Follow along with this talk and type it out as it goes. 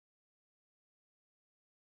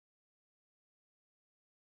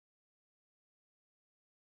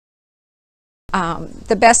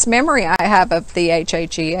The best memory I have of the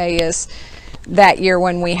HHEA is that year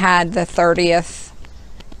when we had the 30th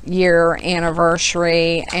year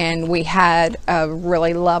anniversary, and we had a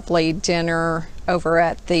really lovely dinner over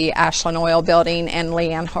at the Ashland Oil Building, and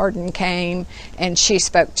Leanne Harden came and she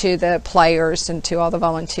spoke to the players and to all the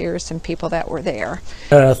volunteers and people that were there.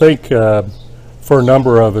 I think for a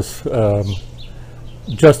number of us,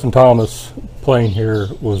 Justin Thomas playing here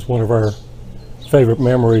was one of our favorite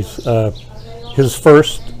memories. His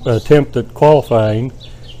first attempt at qualifying,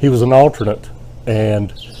 he was an alternate,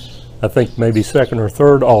 and I think maybe second or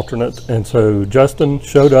third alternate, and so Justin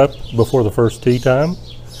showed up before the first tee time,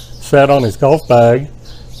 sat on his golf bag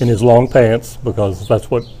in his long pants, because that's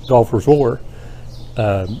what golfers wore,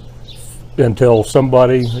 until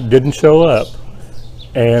somebody didn't show up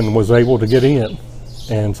and was able to get in.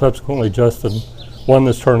 And subsequently Justin won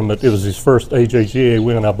this tournament. It was his first HHEA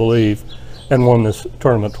win, I believe, and won this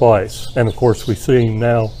tournament twice. And of course we see him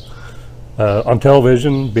now on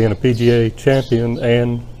television being a PGA champion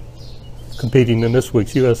and competing in this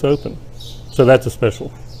week's US Open. So that's a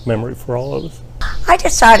special memory for all of us. I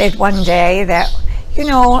decided one day that, you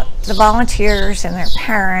know, the volunteers and their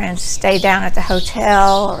parents stay down at the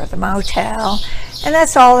hotel or the motel, and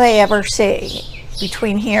that's all they ever see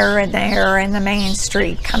between here and there and the main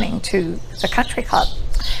street coming to the country club.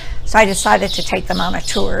 So I decided to take them on a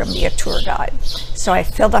tour and be a tour guide. So I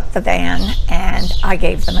filled up the van and I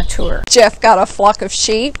gave them a tour. Jeff got a flock of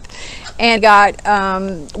sheep and got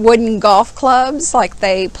wooden golf clubs like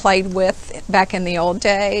they played with back in the old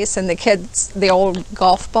days, and the kids, the old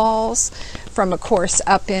golf balls from a course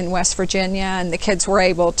up in West Virginia, and the kids were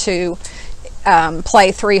able to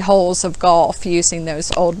play 3 holes of golf using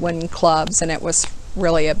those old wooden clubs, and it was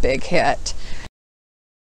really a big hit.